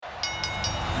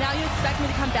Now you expect me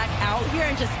to come back out here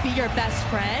and just be your best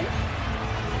friend?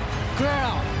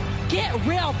 Girl, get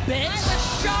real, bitch. I'm a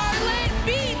Charlotte.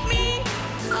 Beat me.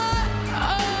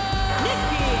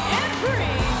 Nikki and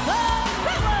Brie, the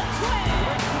Bella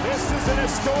Twins. This is an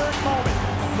historic moment.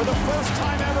 For the first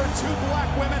time ever, two black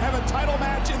women have a title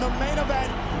match in the main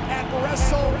event at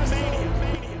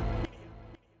WrestleMania.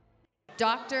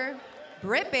 Dr.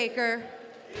 Britt Baker,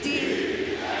 D. Big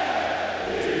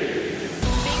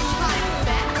time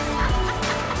bitch.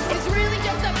 It's really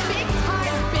just a big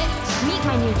time bitch. Meet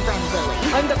my new friend, Lily.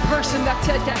 I'm the person that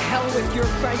said to hell with your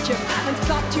friendship and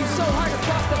slapped you so hard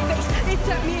across the face, it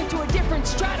sent me into a different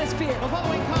stratosphere. The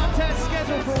following contest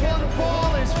scheduled for one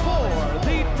fall is for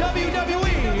the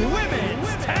WWE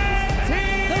Women's Tag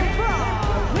Team. The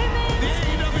Raw Women's. The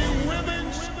AEW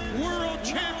Women's World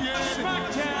Champion.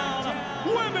 SmackDown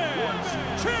Women's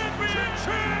Championship.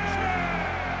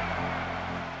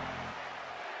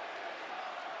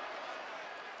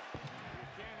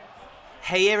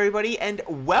 Hey everybody, and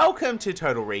welcome to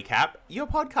Total Recap, your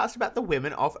podcast about the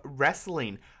women of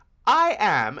wrestling. I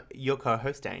am your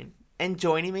co-host Dane, and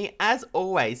joining me, as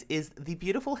always, is the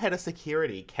beautiful head of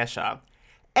security, Kesha,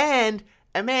 and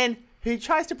a man who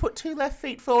tries to put two left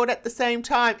feet forward at the same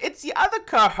time. It's the other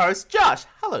co-host, Josh.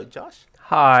 Hello, Josh.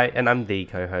 Hi, and I'm the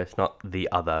co-host, not the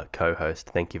other co-host.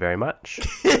 Thank you very much.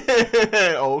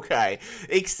 Okay,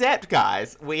 except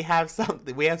guys, we have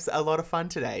a lot of fun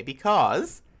today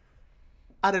because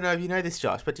I don't know if you know this,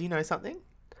 Josh, but do you know something?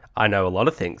 I know a lot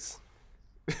of things.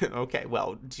 Okay,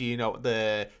 well, do you know what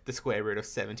the square root of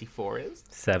 74 is?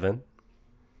 7.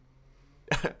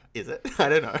 Is it? I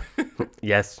don't know.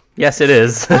 Yes, it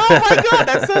is. Oh my god,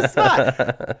 that's so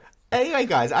smart. Anyway,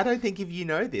 guys, I don't think if you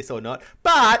know this or not,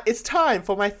 but it's time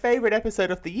for my favorite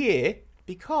episode of the year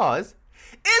because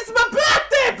it's my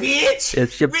birthday, bitch!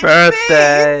 It's your Which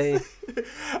birthday. means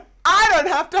I don't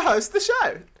have to host the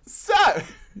show. So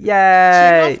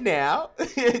Yay!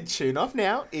 Tune off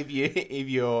now if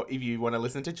you want to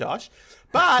listen to Josh.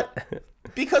 But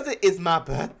because it is my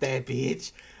birthday,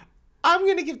 bitch, I'm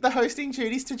gonna give the hosting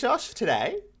duties to Josh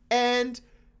today. And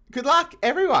good luck,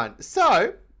 everyone.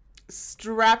 So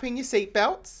strap in your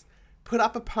seatbelts, put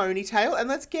up a ponytail, and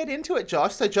let's get into it,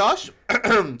 Josh. So Josh,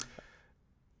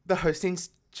 the hosting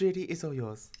duty is all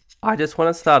yours. I just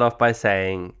want to start off by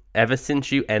saying, ever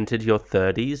since you entered your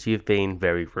 30s, you've been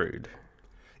very rude.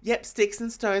 Yep, sticks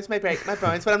and stones may break my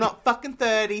bones, but I'm not fucking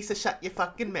 30, so shut your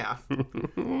fucking mouth.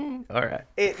 All right.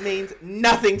 It means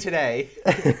nothing today.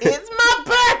 It's my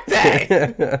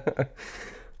birthday!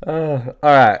 All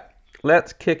right.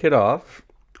 Let's kick it off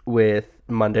with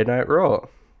Monday Night Raw.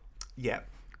 Yeah.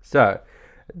 So,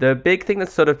 the big thing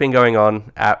that's sort of been going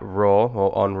on at Raw,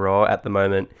 or on Raw at the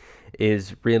moment,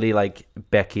 is really like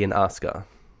Becky and Asuka.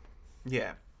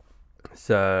 Yeah.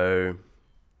 So,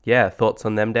 yeah, thoughts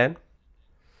on them, Dan?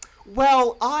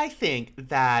 Well, I think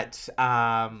that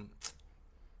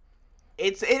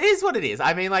it is what it is.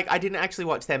 I mean, like, I didn't actually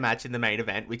watch their match in the main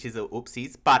event, which is a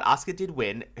oopsies, but Asuka did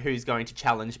win, who's going to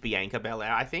challenge Bianca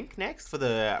Belair, I think, next for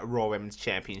the Raw Women's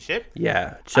Championship.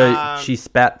 Yeah, so she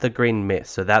spat the green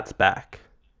mist, so that's back.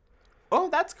 Oh,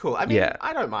 that's cool. I mean, Yeah.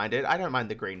 I don't mind it. I don't mind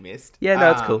the green mist. Yeah,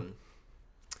 no, it's cool.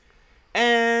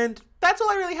 And that's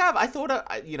all I really have. I thought,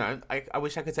 I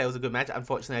wish I could say it was a good match.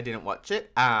 Unfortunately, I didn't watch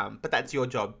it. But that's your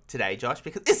job today, Josh,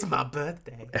 because it's my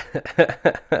birthday.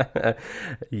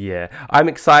 Yeah, I'm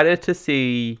excited to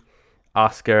see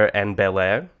Asuka and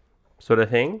Belair, sort of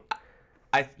thing.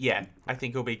 I think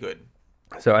it'll be good.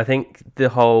 So I think the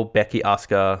whole Becky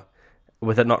Asuka,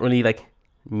 with it not really like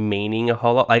meaning a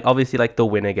whole lot. Like obviously, like the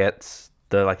winner gets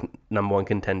the like number one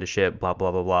contendership, blah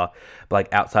blah blah blah. But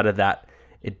like outside of that,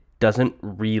 doesn't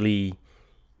really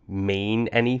mean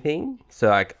anything, so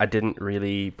like I didn't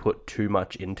really put too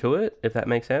much into it, if that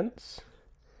makes sense.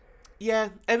 Yeah,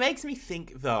 it makes me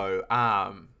think though,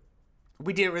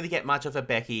 we didn't really get much of a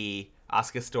Becky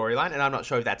Asuka storyline, and I'm not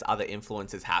sure if that's other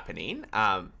influences happening,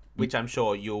 which I'm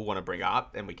sure you'll want to bring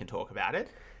up and we can talk about it.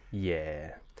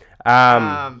 Yeah.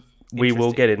 We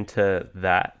will get into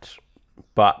that,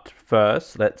 but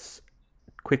first let's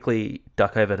quickly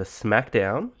duck over to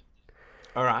SmackDown.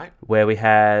 All right. Where we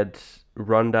had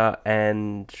Ronda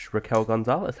and Raquel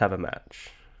Gonzalez have a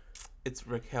match. It's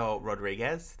Raquel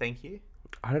Rodriguez, thank you.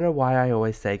 I don't know why I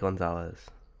always say Gonzalez.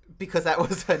 Because that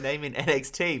was her name in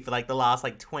NXT for like the last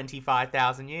like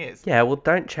 25,000 years. Yeah, well,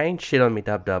 don't change shit on me,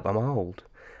 Dub. I'm old.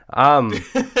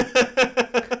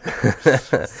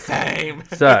 Same.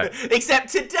 So, except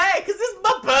today, because it's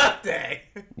my birthday.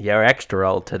 You're extra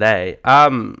old today.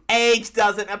 Age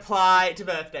doesn't apply to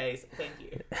birthdays. Thank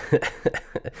you.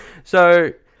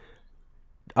 So,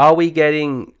 Are we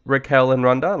getting Raquel and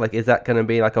Ronda? Like, is that going to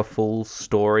be like a full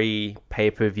story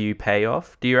pay-per-view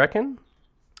payoff, do you reckon?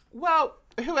 Well,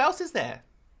 who else is there?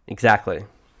 Exactly.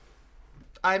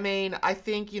 I mean, I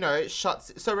think,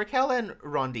 shots... So Raquel and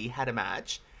Ronda had a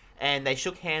match, and they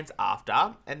shook hands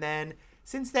after, and then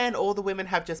since then, all the women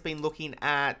have just been looking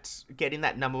at getting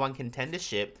that number one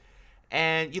contendership,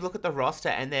 and you look at the roster,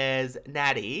 and there's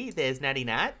Natty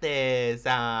Nat, there's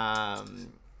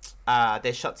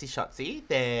Shotzi,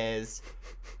 there's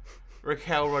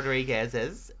Raquel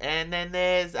Rodriguez's, and then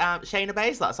there's Shayna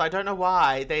Baszler. So I don't know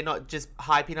why they're not just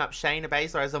hyping up Shayna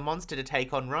Baszler as a monster to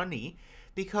take on Ronnie,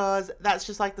 because that's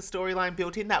just like the storyline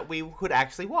built in that we could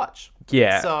actually watch.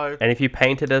 Yeah. So, and if you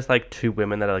paint it as like two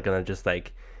women that are gonna just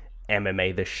like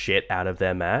MMA the shit out of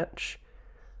their match,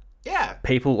 yeah,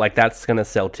 people like that's gonna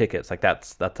sell tickets. Like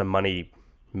that's a money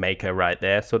maker right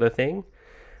there, sort of thing.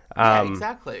 Yeah,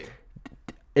 exactly.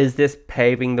 Is this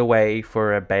paving the way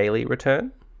for a Bayley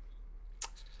return?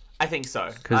 I think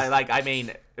so.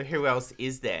 Who else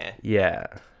is there? Yeah.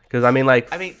 Because, I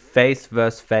mean, face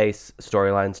versus face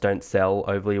storylines don't sell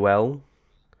overly well.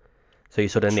 So you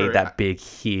sort of need that big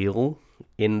heel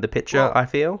in the picture, I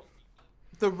feel.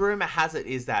 The rumor has it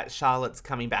is that Charlotte's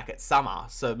coming back at Summer.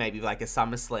 So maybe like a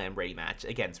SummerSlam rematch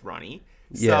against Ronnie.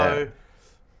 Yeah.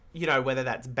 So, whether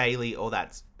that's Bayley or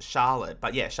that's Charlotte.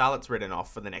 But yeah, Charlotte's written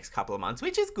off for the next couple of months,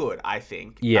 which is good, I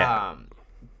think. Yeah.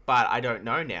 But I don't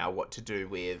know now what to do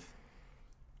with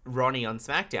Ronnie on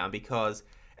SmackDown because...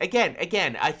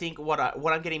 Again, I think what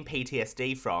I'm getting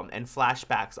PTSD from and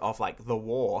flashbacks of like the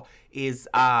war is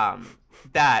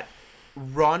that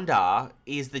Ronda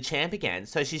is the champ again,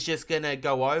 so she's just gonna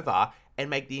go over and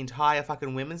make the entire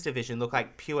fucking women's division look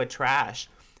like pure trash,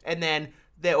 and then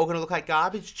they're all gonna look like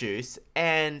garbage juice,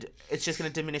 and it's just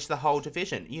gonna diminish the whole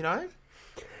division,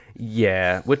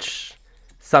 Yeah, which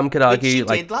some could argue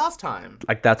which she did last time.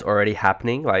 Like that's already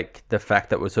happening. Like the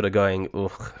fact that we're sort of going,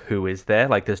 ugh, who is there?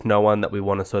 Like there's no one that we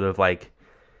want to sort of like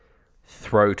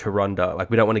throw to Ronda.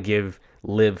 Like we don't want to give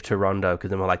Liv to Ronda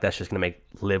because then we're like that's just gonna make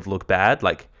Liv look bad.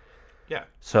 Like yeah.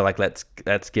 So like let's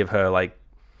give her like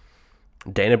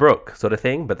Dana Brooke sort of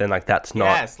thing. But then like that's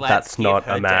not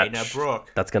a match Dana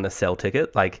Brooke. That's gonna sell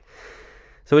ticket. Like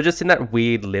so we're just in that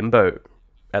weird limbo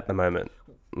at the moment.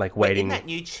 Like waiting. We're in that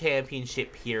new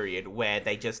championship period where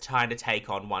they just try to take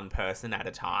on one person at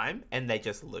a time and they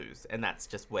just lose, and that's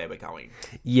just where we're going.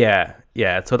 Yeah.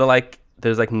 It's sort of like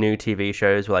there's like new TV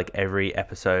shows where like every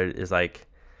episode is like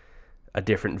a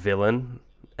different villain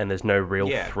and there's no real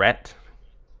threat,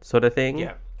 sort of thing.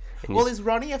 Yeah. Well, is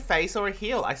Ronnie a face or a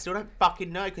heel? I still don't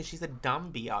fucking know because she's a dumb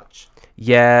biatch.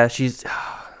 Yeah, she's.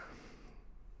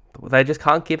 They just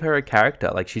can't give her a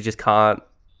character. Like she just can't.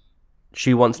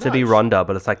 She wants to be Ronda,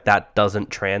 but it's like that doesn't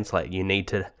translate. You need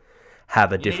to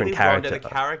have a different character. Ronda the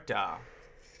character.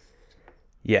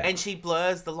 Yeah. And she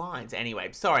blurs the lines. Anyway,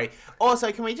 sorry.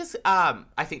 Also, can we just... I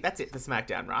think that's it for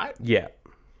SmackDown, right? Yeah.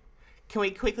 Can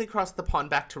we quickly cross the pond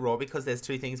back to Raw because there's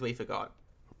two things we forgot?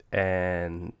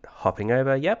 And hopping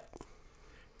over, yep.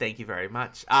 Thank you very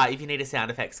much. If you need a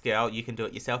sound effects girl, you can do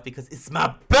it yourself because it's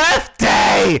my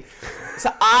birthday!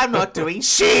 So I'm not doing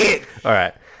shit! All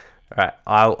right.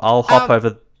 I'll hop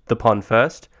over the pond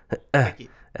first. Thank you.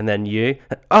 And then you.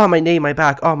 Oh, my knee, my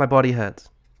back. Oh, my body hurts.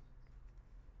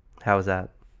 How was that?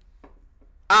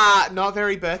 Not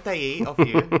very birthday-y of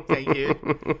you. Thank you.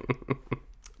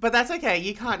 But that's okay.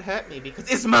 You can't hurt me because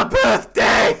it's my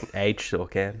birthday! Age sure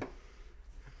can.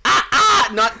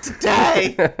 Not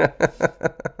today!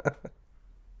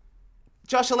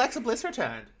 Josh, Alexa Bliss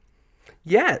returned.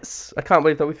 Yes. I can't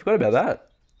believe that we forgot about that.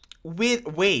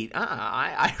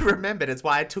 I remembered. It's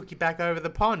why I took you back over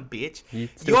the pond, bitch.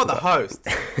 You're the host.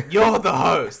 You're the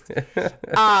host.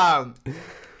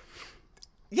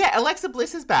 Yeah, Alexa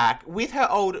Bliss is back with her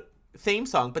old theme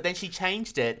song, but then she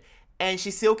changed it, and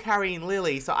she's still carrying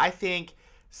Lily, so I think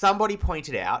somebody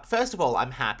pointed out, first of all,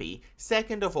 I'm happy.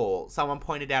 Second of all, someone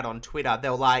pointed out on Twitter, they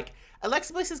were like,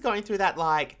 Alexa Bliss is going through that,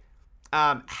 like,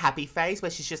 happy phase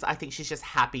where I think she's just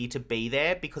happy to be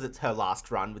there because it's her last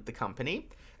run with the company.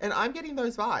 And I'm getting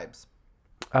those vibes.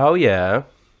 Oh, yeah.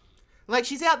 Like,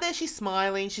 she's out there, she's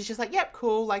smiling, she's just like, yep,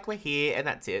 cool, like, we're here, and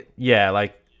that's it. Yeah,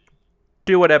 like,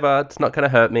 do whatever, it's not gonna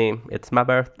hurt me, it's my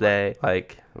birthday,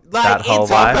 like that whole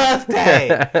it's vibe. Her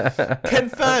birthday!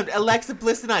 Confirmed, Alexa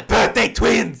Bliss and I, birthday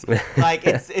twins! Like,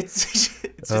 it's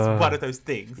just one of those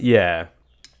things. Yeah.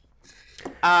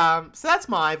 So that's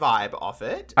my vibe off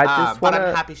it, I just but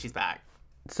I'm happy she's back.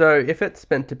 So, if it's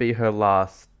meant to be her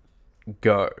last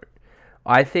go,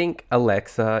 I think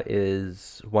Alexa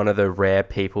is one of the rare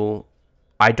people.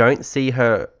 I don't see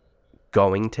her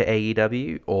going to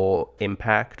AEW or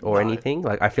Impact or anything.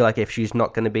 Like, I feel like if she's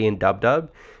not going to be in Dub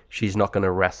Dub, she's not going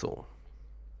to wrestle.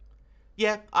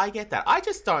 Yeah, I get that. I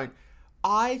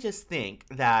just think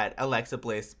that Alexa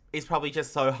Bliss is probably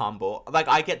just so humble. Like,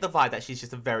 I get the vibe that she's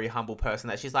just a very humble person,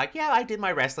 that she's like, yeah, I did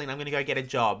my wrestling, I'm going to go get a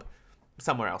job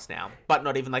somewhere else now. But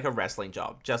not even like a wrestling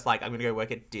job. Just like, I'm going to go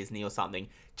work at Disney or something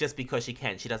just because she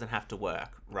can. She doesn't have to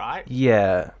work, right?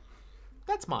 Yeah.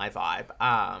 That's my vibe.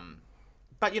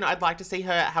 But, you know, I'd like to see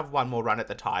her have one more run at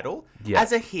the title. Yeah.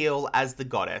 As a heel, as the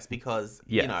goddess, because,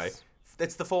 Yes. you know,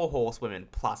 it's the 4 horsewomen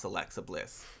plus Alexa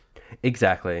Bliss.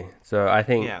 Exactly. So I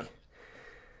think... Yeah.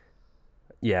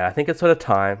 Yeah, I think it's sort of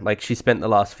time. Like, she spent the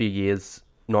last few years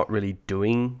not really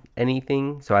doing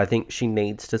anything. So I think she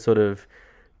needs to sort of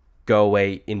go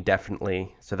away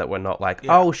indefinitely so that we're not like,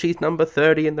 oh, she's number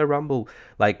 30 in the Rumble.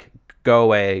 Like, go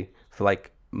away for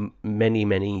like many,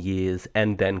 many years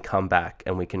and then come back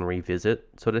and we can revisit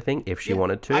sort of thing if she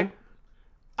wanted to.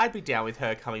 I'd be down with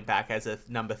her coming back as a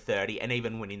number 30 and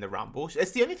even winning the Rumble.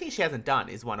 It's the only thing she hasn't done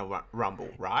is won a Rumble,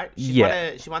 right? She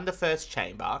won the first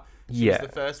chamber. She was the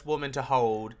first woman to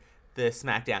hold the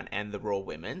SmackDown and the Raw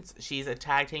Women's. She's a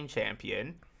tag team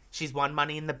champion. She's won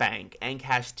Money in the Bank and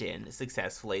cashed in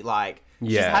successfully. Like,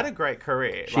 she's had a great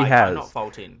career. She has. I'm not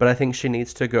faulting. But I think she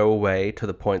needs to go away to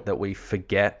the point that we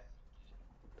forget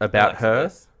about her.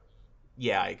 Bliss.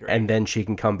 Yeah, I agree. And then she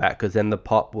can come back, because then the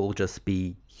pop will just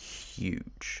be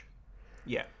huge.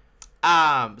 Yeah.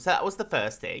 So that was the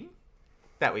first thing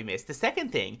that we missed. The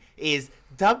second thing is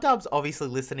Dub Dub's obviously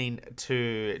listening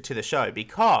to the show,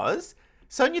 because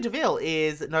Sonya Deville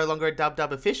is no longer a Dub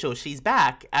Dub official. She's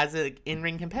back as an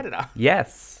in-ring competitor.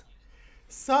 Yes.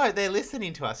 So they're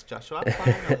listening to us, Joshua.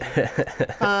 Finally.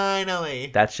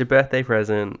 Finally. That's your birthday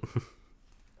present.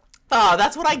 Oh,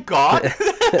 that's what I got?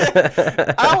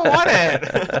 I want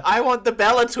it. I want the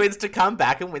Bella Twins to come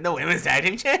back and win the Women's Tag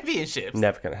Team Championships.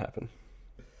 Never gonna happen.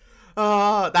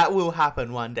 Oh, that will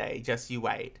happen one day. Just you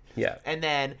wait. Yeah. And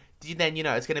then you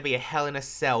know, it's going to be a Hell in a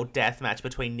Cell death match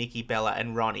between Nikki Bella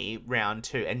and Ronnie, round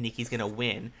 2, and Nikki's going to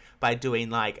win by doing,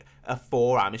 like, a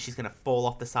forearm, and she's going to fall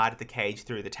off the side of the cage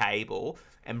through the table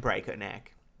and break her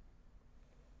neck.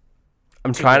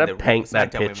 I'm trying to paint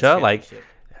that picture. Like,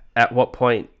 at what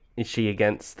point is she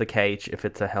against the cage if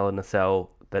it's a Hell in a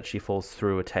Cell that she falls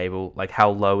through a table? Like,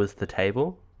 how low is the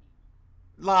table?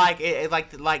 Like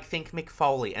think Mick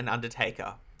Foley and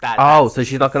Undertaker. So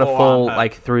she's not going to fall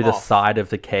like through the side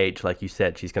of the cage, like you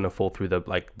said. She's going to fall through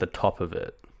the top of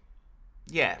it.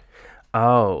 Yeah.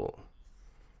 Oh.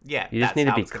 Yeah. You just need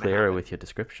to be clearer with your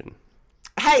description.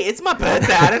 Hey, it's my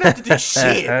birthday. I don't have to do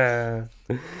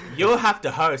shit. You'll have to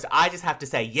host. I just have to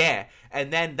say yeah,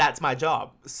 and then that's my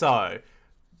job. So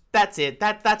that's it.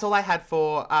 That's all I had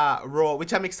for Raw,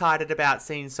 which I'm excited about,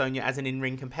 seeing Sonya as an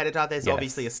in-ring competitor. There's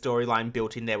obviously a storyline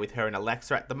built in there with her and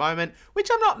Alexa at the moment, which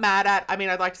I'm not mad at. I mean,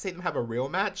 I'd like to see them have a real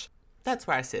match. That's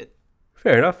where I sit.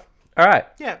 Fair enough. All right.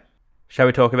 Yeah. Shall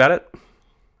we talk about it?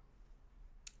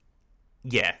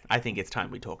 Yeah, I think it's time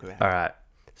we talk about it. All right.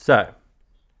 So,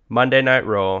 Monday Night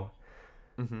Raw,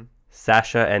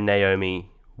 Sasha and Naomi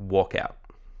walk out.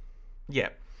 Yeah.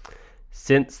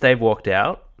 Since they've walked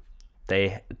out,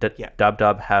 Dub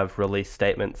Dub have released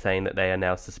statements saying that they are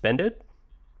now suspended.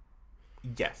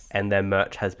 Yes. And their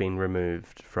merch has been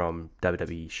removed from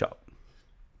WWE Shop.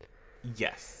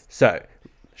 Yes. So,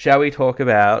 shall we talk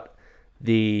about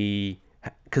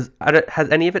because has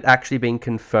any of it actually been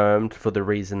confirmed for the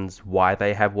reasons why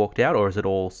they have walked out, or is it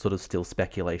all sort of still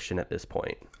speculation at this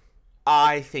point?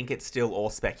 I think it's still all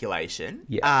speculation.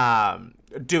 Yeah.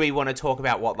 Do we want to talk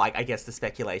about what, like, I guess the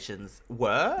speculations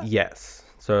were? Yes.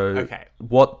 So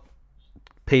what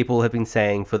people have been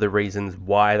saying for the reasons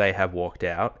why they have walked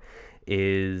out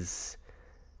is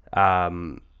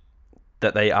that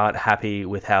they aren't happy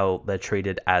with how they're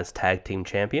treated as tag team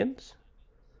champions.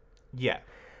 Yeah.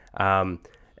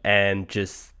 And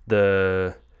just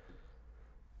the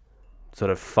sort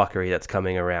of fuckery that's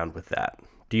coming around with that.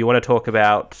 Do you want to talk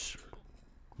about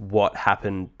what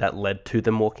happened that led to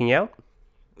them walking out?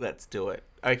 Let's do it.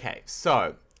 Okay,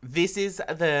 so this is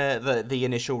the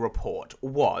initial report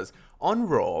was on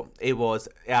Raw. It was,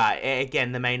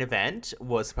 again, the main event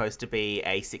was supposed to be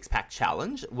a 6-pack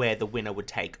challenge where the winner would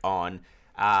take on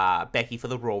Becky for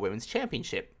the Raw Women's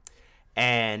Championship.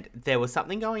 And there was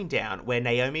something going down where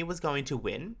Naomi was going to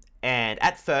win. And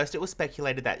at first it was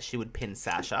speculated that she would pin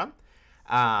Sasha.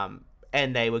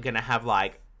 And they were going to have,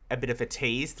 like, a bit of a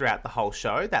tease throughout the whole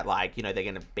show that, like, you know, they're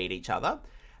going to beat each other.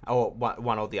 Or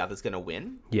one or the other's going to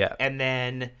win. Yeah. And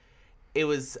then it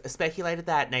was speculated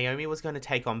that Naomi was going to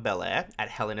take on Belair at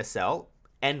Hell in a Cell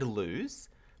and lose.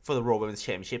 for the Raw Women's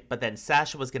Championship, but then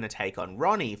Sasha was going to take on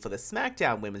Ronnie for the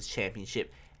SmackDown Women's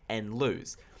Championship and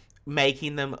lose,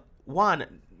 making them,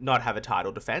 one, not have a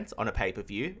title defense on a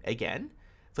pay-per-view again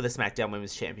for the SmackDown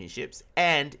Women's Championships,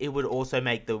 and it would also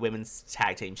make the Women's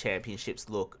Tag Team Championships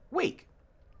look weak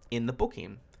in the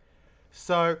booking.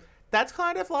 So that's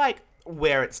kind of like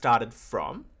where it started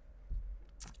from.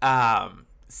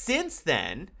 Since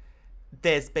then,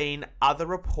 there's been other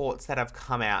reports that have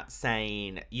come out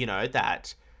saying, you know,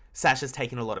 that Sasha's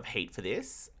taken a lot of heat for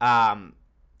this.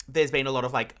 There's been a lot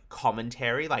of, like,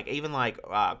 commentary. Like, even, like,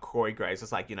 Corey Graves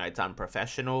was like, you know, it's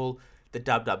unprofessional. The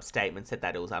Dub statement said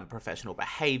that it was unprofessional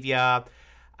behavior.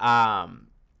 But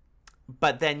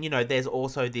then, you know, there's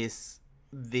also there's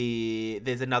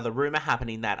another rumor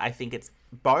happening that I think it's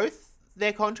both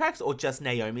their contracts or just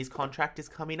Naomi's contract is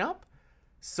coming up.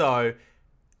 So,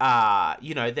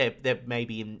 you know, they're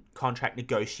maybe in contract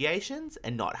negotiations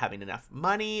and not having enough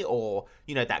money, or,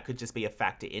 you know, that could just be a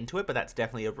factor into it, but that's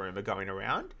definitely a rumor going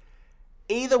around.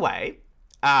 Either way,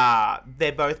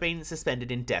 they're both being suspended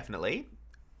indefinitely.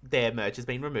 Their merch has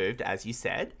been removed, as you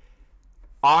said.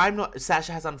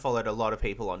 Sasha has unfollowed a lot of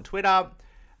people on Twitter.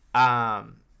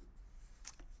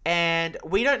 And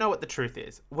we don't know what the truth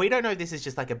is. We don't know if this is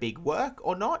just like a big work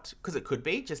or not, because it could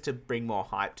be just to bring more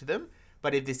hype to them.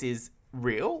 But if this is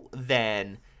real,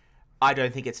 then I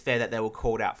don't think it's fair that they were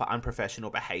called out for unprofessional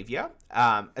behavior,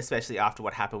 especially after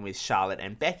what happened with Charlotte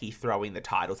and Becky throwing the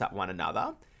titles at one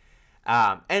another.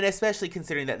 And especially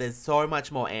considering that there's so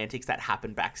much more antics that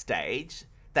happen backstage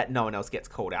that no one else gets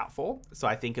called out for. So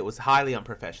I think it was highly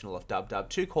unprofessional of Dub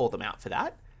to call them out for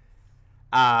that.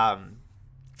 And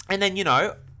then, you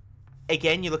know,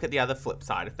 again, you look at the other flip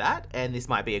side of that, and this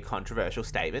might be a controversial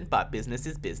statement, but business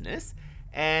is business.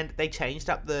 And they changed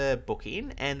up the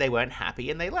booking, and they weren't happy,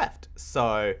 and they left.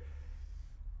 So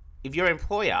if your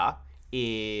employer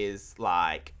is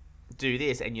like, do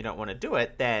this, and you don't want to do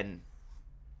it, then,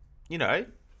 you know,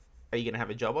 are you going to have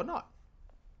a job or not?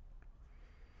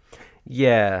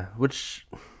 Yeah, which...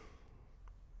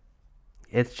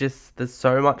 It's just, there's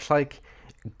so much, like,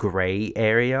 grey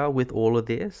area with all of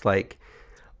this. Like...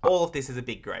 All of this is a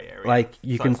big grey area. Like,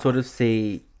 you can sort of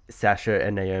see Sasha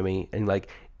and Naomi and, like,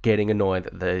 getting annoyed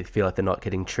that they feel like they're not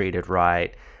getting treated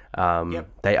right.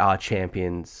 They are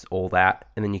champions, all that.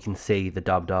 And then you can see the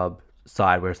Dub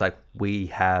side where it's like, we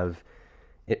have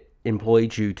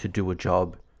employed you to do a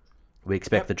job. We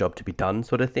expect the job to be done,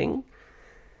 sort of thing.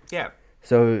 Yeah.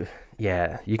 So,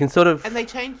 yeah, you can sort of... And they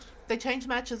change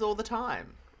matches all the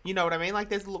time. You know what I mean? Like,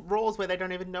 there's Raws where they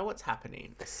don't even know what's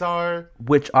happening. So...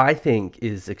 Which I think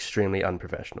is extremely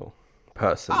unprofessional,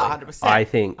 personally. 100%. I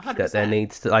think 100%. that there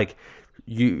needs to, like...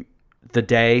 The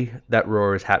day that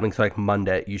Raw is happening, so like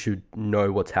Monday, you should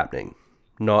know what's happening.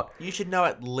 Not... You should know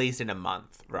at least in a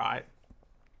month, right?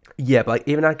 Yeah, but like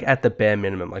even like at the bare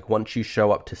minimum, like once you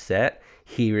show up to set,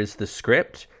 here is the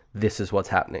script, this is what's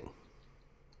happening.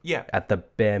 Yeah. At the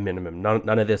bare minimum. None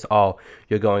of this, oh,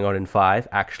 you're going on in 5.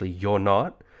 Actually, you're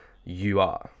not. You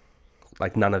are.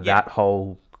 Like none of that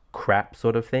whole crap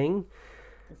sort of thing.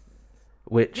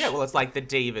 Which... Yeah, well, it's like the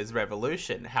Divas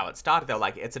Revolution, how it started. They're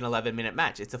like, it's an 11-minute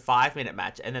match. It's a 5-minute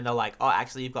match. And then they're like, oh,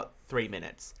 actually, you've got 3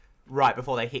 minutes right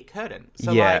before they hit curtain.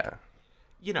 So, like,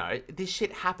 you know, this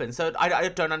shit happens. So I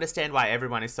don't understand why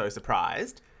everyone is so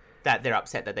surprised that they're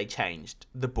upset that they changed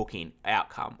the booking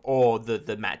outcome or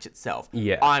the match itself.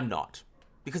 Yeah. I'm not.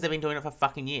 Because they've been doing it for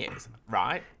fucking years,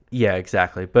 right? Yeah,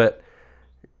 exactly. But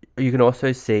you can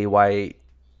also see why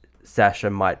Sasha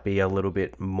might be a little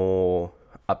bit more...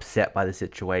 upset by the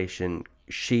situation.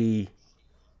 She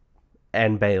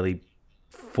and Bayley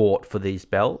fought for these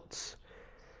belts.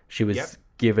 She was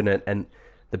given it, and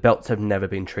the belts have never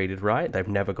been treated right. They've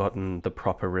never gotten the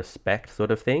proper respect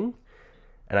sort of thing.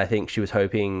 And I think she was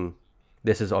hoping,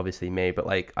 this is obviously me, but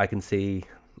like I can see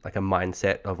like a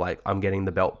mindset of like, I'm getting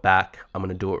the belt back. I'm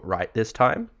going to do it right this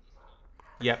time.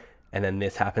 Yep. And then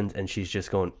this happens and she's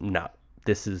just going, no,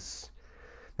 this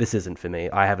isn't for me.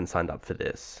 I haven't signed up for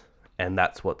this. And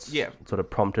that's what's sort of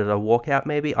prompted a walkout,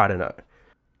 maybe? I don't know.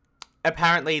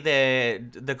 Apparently,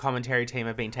 the commentary team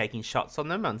have been taking shots on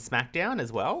them on SmackDown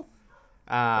as well.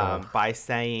 By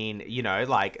saying, you know,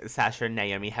 like, Sasha and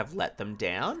Naomi have let them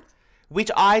down.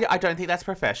 Which I don't think that's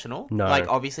professional. No. Like,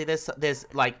 obviously,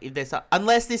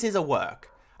 unless this is a work.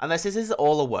 Unless this is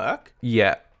all a work.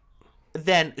 Yeah.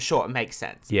 Then, sure, it makes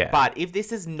sense. Yeah. But if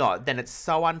this is not, then it's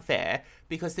so unfair.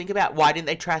 Because think about, why didn't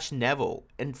they trash Neville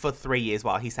for 3 years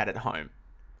while he sat at home?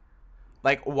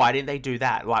 Like, why didn't they do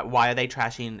that? Why are they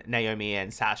trashing Naomi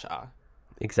and Sasha?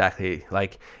 Exactly.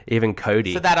 Like, even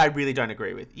Cody. So that I really don't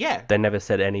agree with. Yeah. They never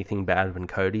said anything bad when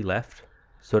Cody left.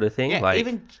 sort of thing. Yeah, like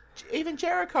even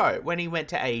Jericho when he went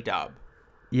to AEW.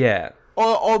 yeah,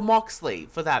 Or Moxley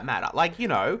for that matter. Like, you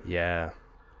know, yeah.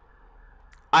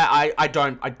 I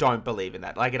don't believe in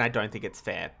that. Like, and I don't think it's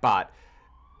fair. But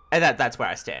and that's where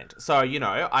I stand. So, you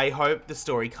know, I hope the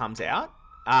story comes out.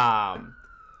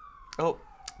 Oh,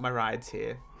 my ride's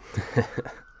here.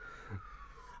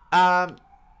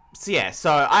 So yeah,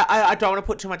 so I don't want to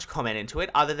put too much comment into it,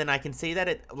 other than I can see that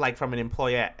it, like, from an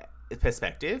employer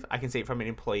perspective, I can see it from an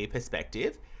employee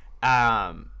perspective.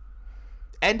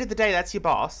 End of the day, that's your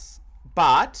boss,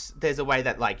 but there's a way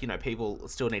that, like, you know, people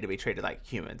still need to be treated like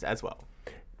humans as well.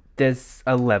 There's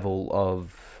a level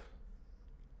of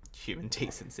Human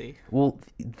decency. well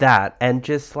that, and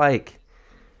just like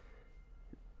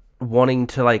wanting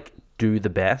to like do the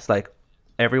best. Like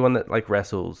everyone that like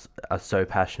wrestles are so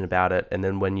passionate about it, and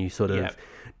then when you sort of Yep.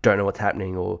 don't know what's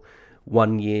happening, or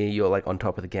one year you're like on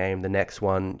top of the game, the next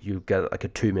one you get like a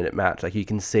 2-minute match, like you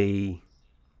can see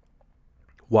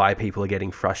why people are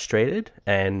getting frustrated,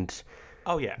 and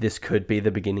Oh yeah. this could be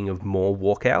the beginning of more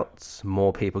walkouts,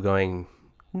 more people going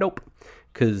nope,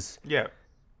 because Yeah.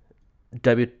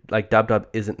 Dub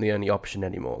isn't the only option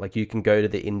anymore. Like you can go to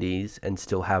the indies and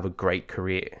still have a great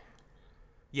career.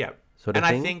 Yeah. Sort of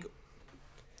and thing?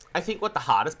 I think what the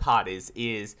hardest part is,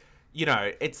 you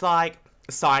know, it's like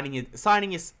selling your soul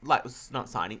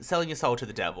to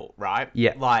the devil, right?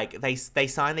 Yeah. Like they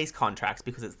sign these contracts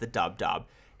because it's the dub,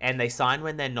 and they sign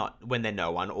when they're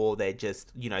no one, or they're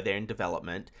just, you know, they're in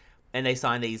development, and they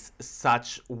sign these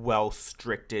such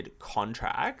well-stricted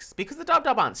contracts because the dub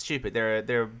aren't stupid. They're a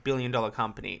 $1 billion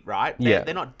company, right?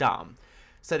 They're not dumb.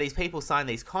 So these people sign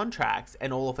these contracts,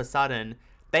 and all of a sudden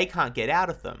they can't get out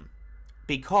of them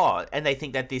and they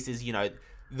think that this is, you know,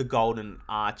 the golden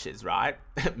arches, right?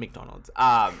 McDonald's.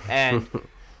 And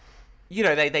you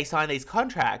know, they sign these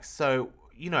contracts, so,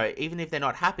 you know, even if they're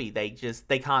not happy,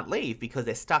 they can't leave because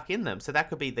they're stuck in them. So that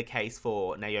could be the case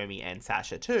for Naomi and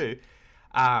Sasha too.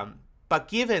 But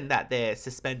given that they're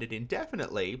suspended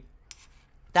indefinitely,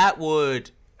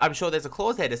 I'm sure there's a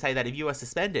clause there to say that if you are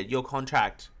suspended, your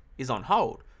contract is on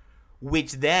hold.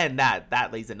 Which then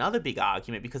that leaves another big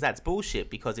argument, because that's bullshit.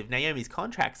 Because if Naomi's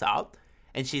contract's up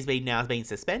and she's been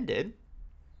suspended,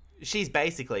 she's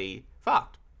basically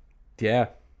fucked. Yeah.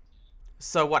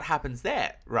 So what happens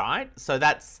there, right? So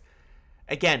that's,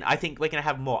 again, I think we're going to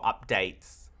have more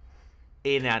updates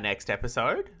in our next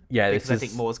episode. Yeah, because I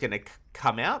think more's going to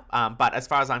come out. But as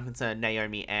far as I'm concerned,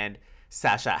 Naomi and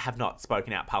Sasha have not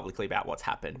spoken out publicly about what's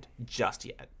happened just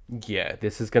yet. Yeah,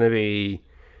 this is going to be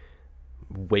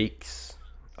weeks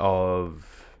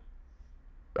of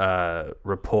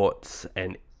reports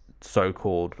and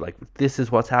so-called, like, this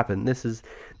is what's happened. This is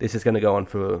going to go on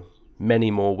for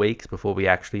many more weeks before we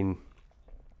actually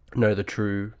know the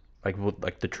true,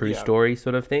 the true story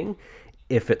sort of thing,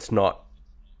 if it's not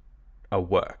a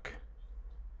work.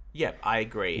 Yeah, I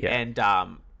agree. Yeah. And,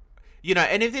 you know,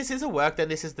 and if this is a work, then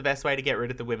this is the best way to get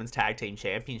rid of the women's tag team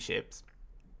championships.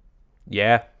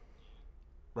 Yeah.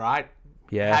 Right?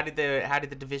 Yeah. How did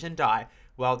the division die?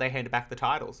 Well, they handed back the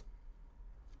titles.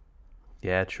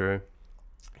 Yeah, true.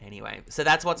 Anyway, so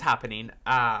that's what's happening.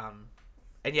 And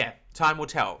yeah, time will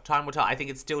tell. Time will tell. I think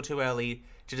it's still too early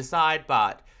to decide,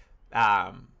 but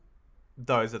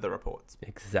those are the reports.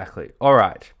 Exactly. All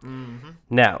right. Mm-hmm.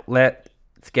 Now, let's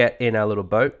get in our little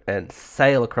boat and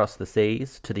sail across the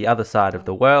seas to the other side of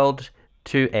the world,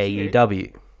 to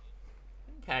AEW.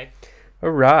 Okay.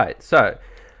 All right. So,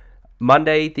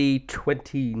 Monday the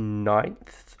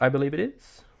 29th, I believe it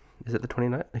is. Is it the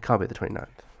 29th? It can't be the 29th.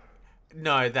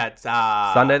 No, that's...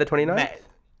 Sunday the 29th?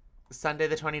 Sunday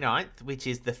the 29th, which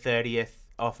is the 30th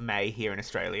of May here in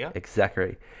Australia.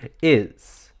 Exactly.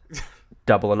 Is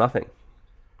Double or Nothing.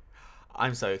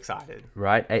 I'm so excited.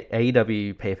 Right?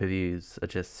 AEW pay-per-views are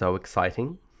just so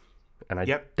exciting, and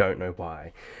I don't know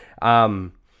why.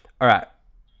 All right.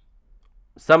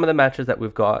 Some of the matches that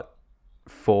we've got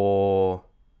for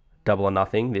Double or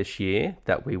Nothing this year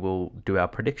that we will do our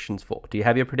predictions for. Do you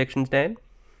have your predictions, Dan?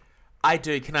 I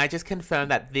do. Can I just confirm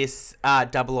that this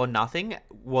Double or Nothing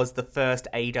was the first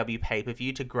AEW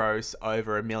pay-per-view to gross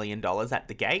over $1 million at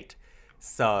the gate?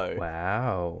 So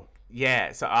wow.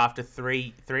 Yeah, so after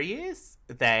three years,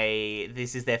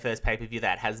 this is their first pay-per-view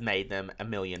that has made them $1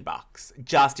 million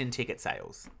just in ticket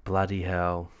sales. Bloody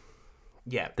hell.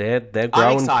 Yeah. They're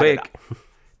growing quick.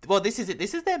 Well, this is it.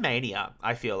 This is their mania,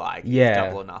 I feel like. Yeah.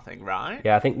 Double or Nothing, right?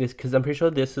 Yeah, I think this, because I'm pretty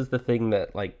sure this is the thing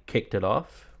that like kicked it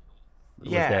off.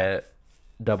 Yeah. Was their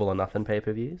Double or Nothing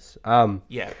pay-per-views.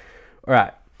 Yeah. All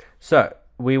right. So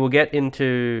we will get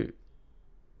into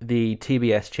the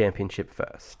TBS Championship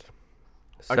first.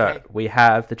 So Okay. we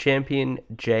have the champion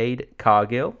Jade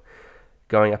Cargill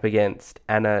going up against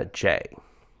Anna Jay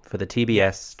for the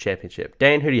TBS Championship.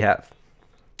 Dane, who do you have?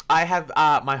 I have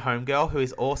my homegirl, who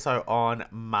is also on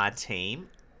my team,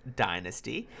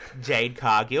 Dynasty, Jade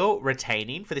Cargill,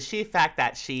 retaining for the sheer fact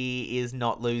that she is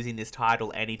not losing this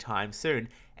title anytime soon.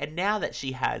 And now that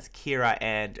she has Kira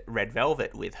and Red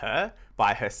Velvet with her,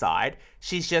 by her side,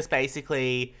 she's just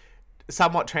basically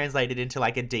somewhat translated into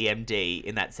like a DMD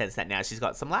in that sense that now she's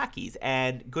got some lackeys,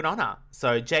 and good on her.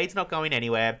 So Jade's not going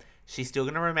anywhere. She's still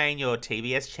going to remain your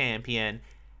TBS champion.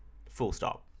 Full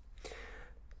stop.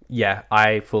 Yeah,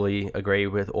 I fully agree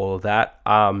with all of that.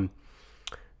 I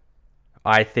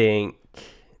think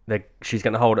that she's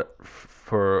going to hold it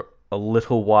for a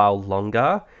little while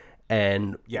longer,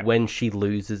 and when she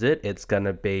loses it, it's going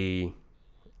to be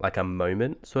like a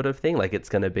moment sort of thing. Like it's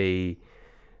going to be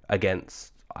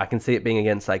against, I can see it being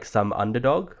against like some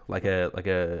underdog, like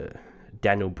a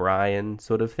Daniel Bryan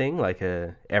sort of thing. Like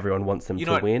everyone wants them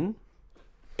to win.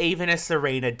 Even a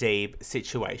Serena Deeb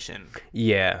situation.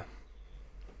 Yeah.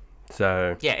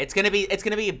 So yeah, it's gonna be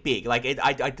a big, like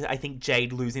I think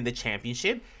Jade losing the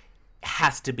championship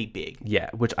has to be big. Yeah,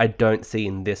 which I don't see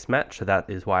in this match, so that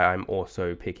is why I'm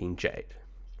also picking Jade.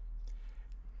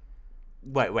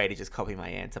 Way to just copy my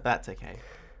answer, but that's okay.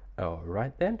 All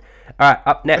right then. All right,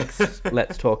 up next,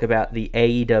 let's talk about the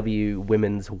AEW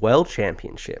Women's World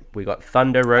Championship. We got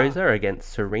Thunder Rosa against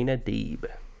Serena Deeb.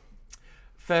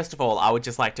 First of all, I would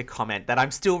just like to comment that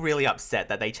I'm still really upset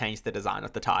that they changed the design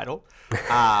of the title.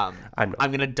 I'm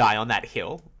gonna die on that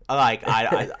hill. Like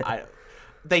I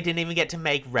they didn't even get to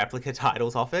make replica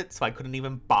titles of it, so I couldn't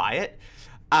even buy it.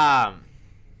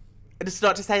 It's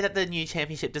not to say that the new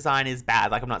championship design is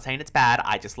bad. Like, I'm not saying it's bad.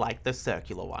 I just like the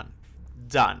circular one.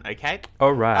 Done. Okay.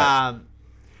 All right.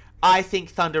 I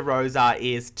think Thunder Rosa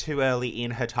is too early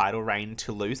in her title reign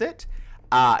to lose it,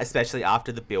 especially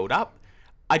after the build-up.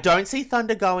 I don't see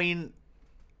Thunder going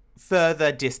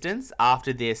further distance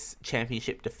after this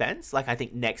championship defense. Like, I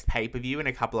think next pay-per-view in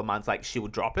a couple of months, like, she will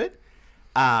drop it.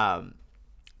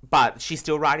 But she's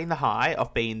still riding the high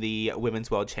of being the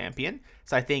Women's World Champion.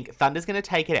 So I think Thunder's going to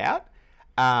take it out.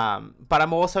 But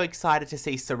I'm also excited to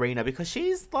see Serena because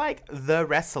she's like the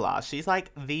wrestler. She's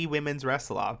like the women's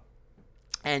wrestler.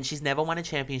 And she's never won a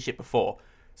championship before.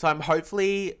 So I'm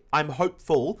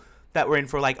hopeful that we're in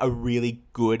for like a really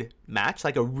good match,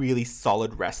 like a really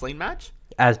solid wrestling match.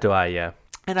 As do I, yeah.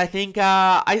 And I think,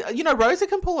 Rosa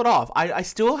can pull it off. I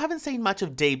still haven't seen much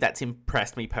of Deeb that's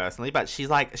impressed me personally, but she's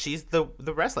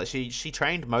the wrestler. She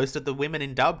trained most of the women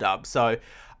in Dub. So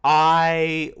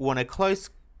I want a close,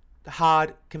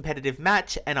 hard, competitive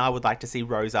match, and I would like to see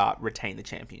Rosa retain the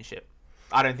championship.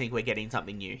 I don't think we're getting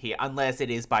something new here, unless it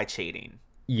is by cheating.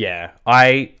 Yeah,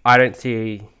 I don't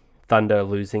see Thunder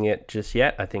losing it just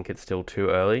yet. I think it's still too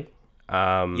early.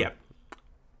 Yep.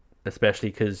 Especially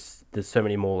because there's so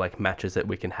many more like matches that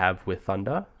we can have with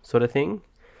Thunder, sort of thing.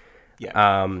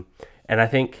 Yeah. And I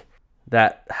think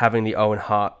that having the Owen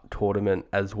Hart tournament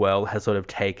as well has sort of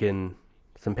taken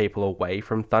some people away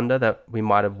from Thunder that we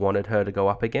might have wanted her to go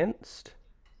up against.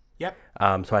 Yep.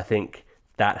 So I think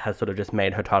that has sort of just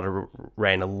made her title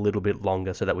reign a little bit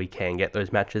longer so that we can get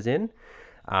those matches in.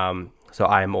 So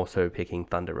I am also picking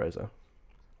Thunder Rosa.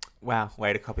 Wow,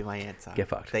 way to copy my answer. Get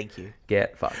fucked. Thank you.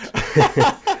 Get fucked.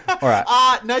 All right.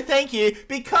 No, thank you,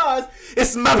 because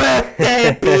it's my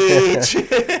birthday,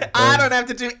 bitch. I don't have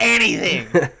to do anything.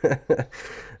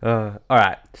 All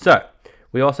right. So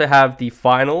we also have the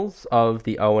finals of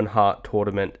the Owen Hart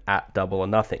tournament at Double or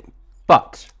Nothing,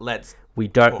 but we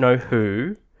don't know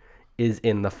who is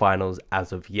in the finals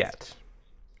as of yet.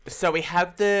 So we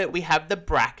have the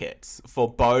brackets for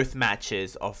both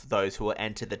matches of those who will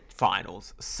enter the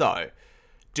finals. So,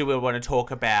 do we want to talk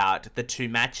about the two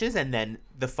matches and then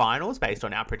the finals based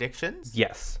on our predictions?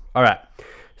 Yes. All right.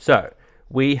 So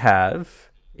we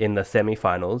have in the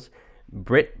semi-finals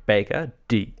Britt Baker,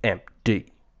 DMD,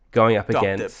 going up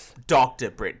against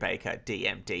Dr. Britt Baker,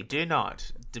 DMD. Do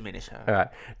not diminish her. All right,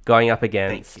 going up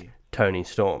against Toni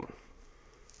Storm.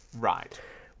 Right.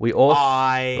 We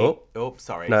also...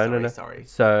 Sorry. No. Sorry.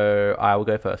 So I will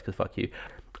go first because fuck you.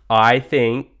 I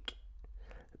think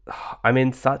I'm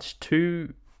in such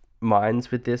two minds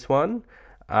with this one.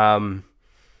 I'm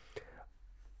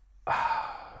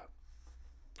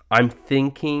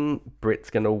thinking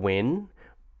Britt's going to win,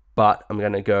 but I'm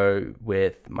going to go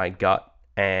with my gut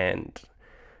and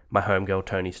my homegirl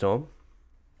Toni Storm.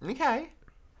 Okay.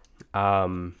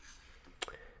 Because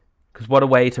what a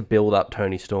way to build up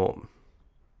Toni Storm.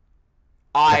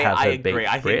 I agree.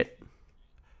 I think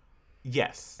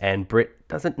yes. And Britt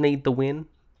doesn't need the win.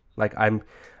 Like I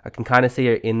can kind of see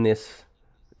her in this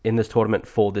tournament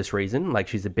for this reason. Like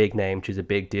she's a big name, she's a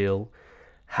big deal.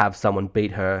 have someone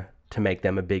beat her to make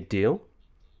them a big deal.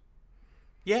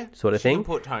 Yeah. Sort of she thing. Can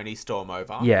put Toni Storm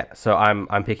over. Yeah, so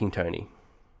I'm picking Toni.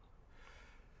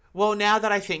 Well, now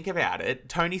that I think about it,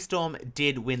 Toni Storm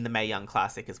did win the Mae Young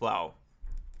Classic as well.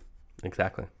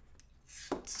 Exactly.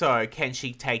 So can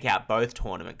she take out both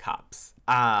tournament cups?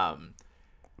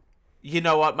 You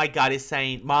know what? My gut is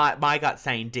saying my gut's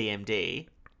saying DMD.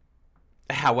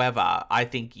 However, I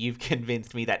think you've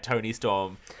convinced me that Toni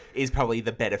Storm is probably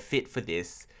the better fit for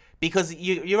this. Because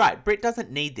you're right, Britt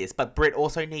doesn't need this, but Britt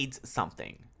also needs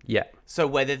something. Yeah. So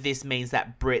whether this means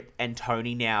that Britt and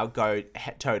Toni now go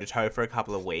toe-to-toe for a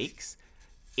couple of weeks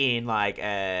in like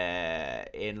a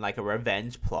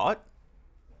revenge plot.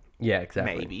 Yeah,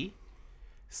 exactly. Maybe.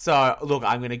 So, look,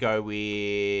 I'm going to go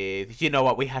with... You know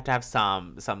what? We have to have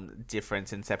some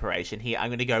difference in separation here. I'm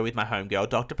going to go with my homegirl,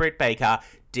 Dr. Britt Baker,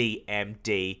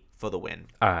 DMD, for the win.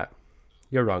 All right.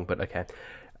 You're wrong, but okay.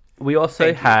 We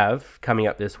also have, coming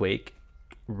up this week,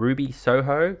 Ruby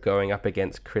Soho going up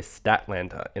against Chris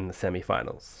Statlander in the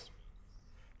semifinals.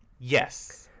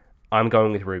 Yes. I'm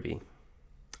going with Ruby.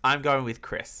 I'm going with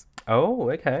Chris. Oh,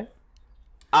 okay.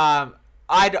 And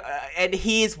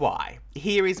here's why.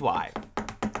 Here is why.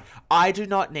 I do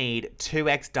not need two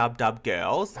ex-Dub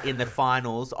girls in the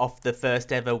finals of the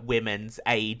first ever women's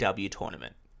AEW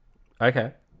tournament.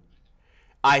 Okay.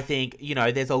 I think,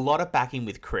 there's a lot of backing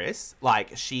with Chris.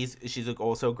 Like, she's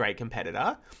also a great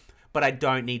competitor. But I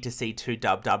don't need to see two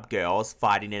Dub girls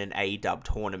fighting in an AEW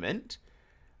tournament.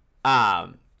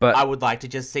 But I would like to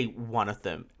just see one of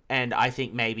them. And I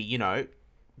think maybe,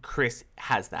 Chris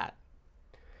has that.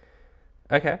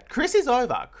 Okay. Chris is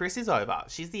over.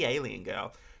 She's the alien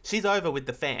girl. She's over with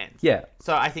the fans. Yeah.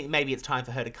 So I think maybe it's time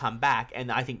for her to come back.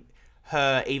 And I think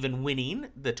her even winning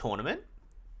the tournament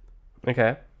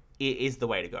is the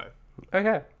way to go.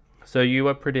 Okay. So you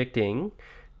are predicting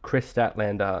Chris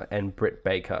Statlander and Britt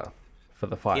Baker for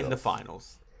the finals. In the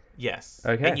finals. Yes.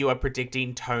 Okay. And you are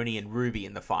predicting Toni and Ruby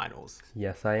in the finals.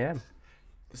 Yes, I am.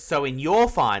 So in your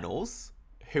finals,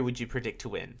 who would you predict to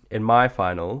win? In my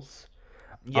finals,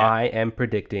 I am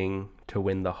predicting to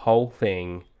win the whole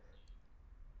thing,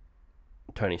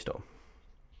 Toni Storm.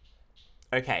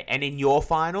 Okay. And in your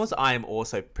finals, I am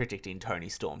also predicting Toni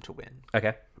Storm to win.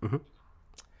 Okay. Mm-hmm.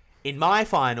 In my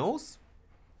finals,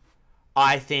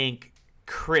 I think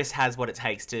Chris has what it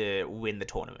takes to win the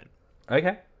tournament.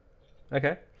 Okay.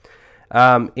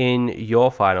 In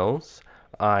your finals,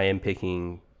 I am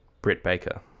picking Britt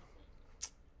Baker.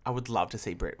 I would love to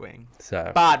see Britt win.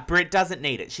 But Britt doesn't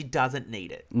need it. She doesn't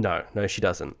need it. No, she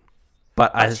doesn't.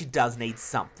 But she does need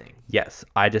something. Yes,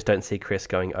 I just don't see Chris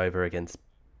going over against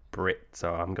Britt,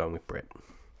 so I'm going with Britt.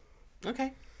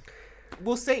 Okay.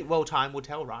 We'll see. Well, time will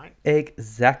tell, right?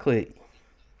 Exactly.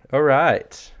 All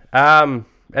right. And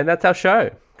that's our show,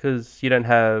 because you don't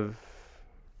have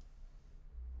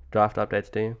draft updates,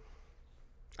 do you?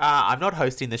 I'm not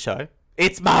hosting the show.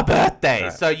 It's my birthday,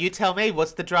 right. So you tell me,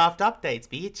 what's the draft updates,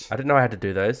 bitch? I didn't know I had to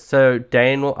do those. So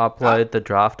Dane will upload the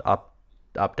draft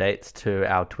updates to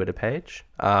our Twitter page.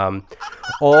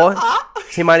 Or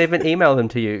he might even email them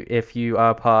to you if you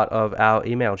are part of our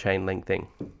email chain link thing.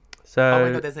 So, oh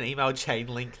my god, there's an email chain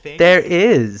link thing? There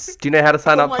is. Do you know how to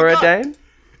sign up for it, Dane?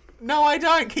 No, I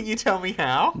don't. Can you tell me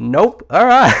how? Nope. All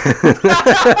right.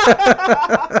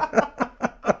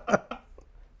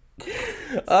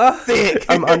 Sick.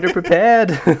 I'm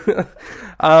underprepared.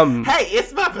 Hey,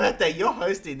 it's my birthday. You're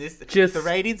hosting this. The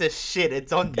ratings are shit.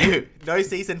 It's on you. No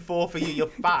season 4 for you. You're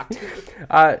fucked.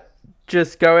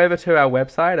 Just go over to our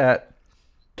website at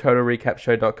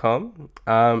totalrecapshow.com.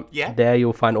 There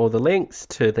you'll find all the links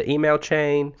to the email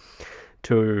chain,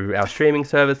 to our streaming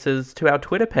services, to our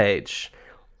Twitter page.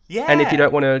 Yeah. And if you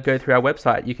don't want to go through our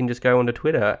website, you can just go onto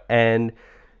Twitter and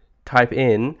type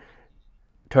in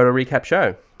Total Recap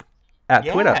Show at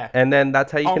Twitter. And then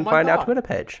that's how you can find our Twitter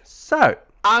page. So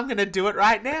I'm going to do it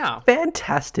right now.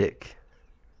 Fantastic.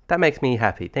 That makes me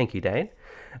happy. Thank you, Dane.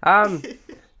 And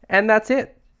that's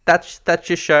it. That's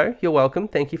your show. You're welcome.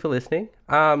 Thank you for listening.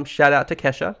 Shout out to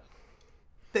Kesha.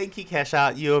 Thank you,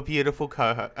 Kesha. You're a beautiful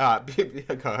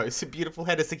co-host, beautiful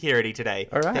head of security today.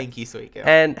 All right. Thank you, sweet girl.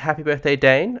 And happy birthday,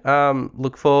 Dane.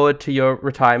 Look forward to your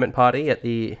retirement party at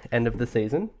the end of the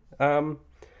season.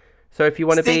 So if you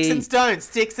want to be...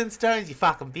 Sticks and stones, you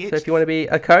fucking bitch. So if you want to be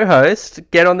a co-host,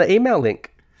 get on the email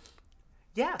link.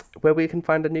 Yes. Where we can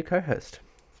find a new co-host.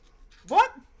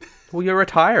 What? Well, you're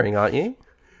retiring, aren't you?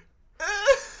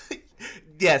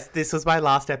 Yes, this was my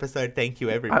last episode. Thank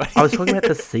you, everybody. I was talking about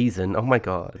the season. Oh my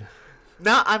god.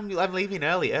 No, I'm leaving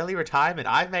early retirement.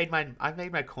 I've made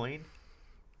my coin.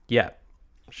 Yeah,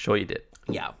 sure you did.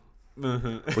 Yeah.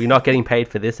 Mm-hmm. Well, you're not getting paid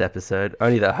for this episode.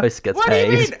 Only the host gets paid.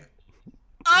 What do you mean?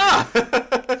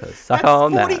 Yeah. So suck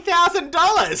on that.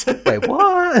 $40,000. Wait,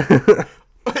 what?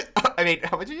 I mean,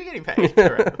 how much are you getting paid?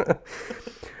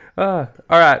 All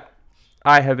right.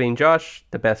 I have been Josh,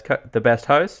 the best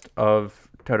host of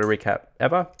Total Recap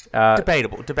ever.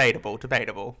 Debatable.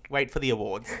 Wait for the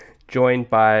awards. Joined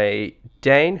by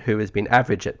Dane, who has been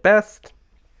average at best.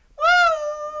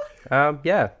 Woo!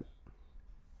 Yeah.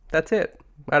 That's it.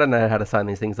 I don't know how to sign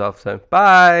these things off, so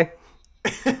bye.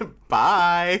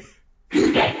 Bye.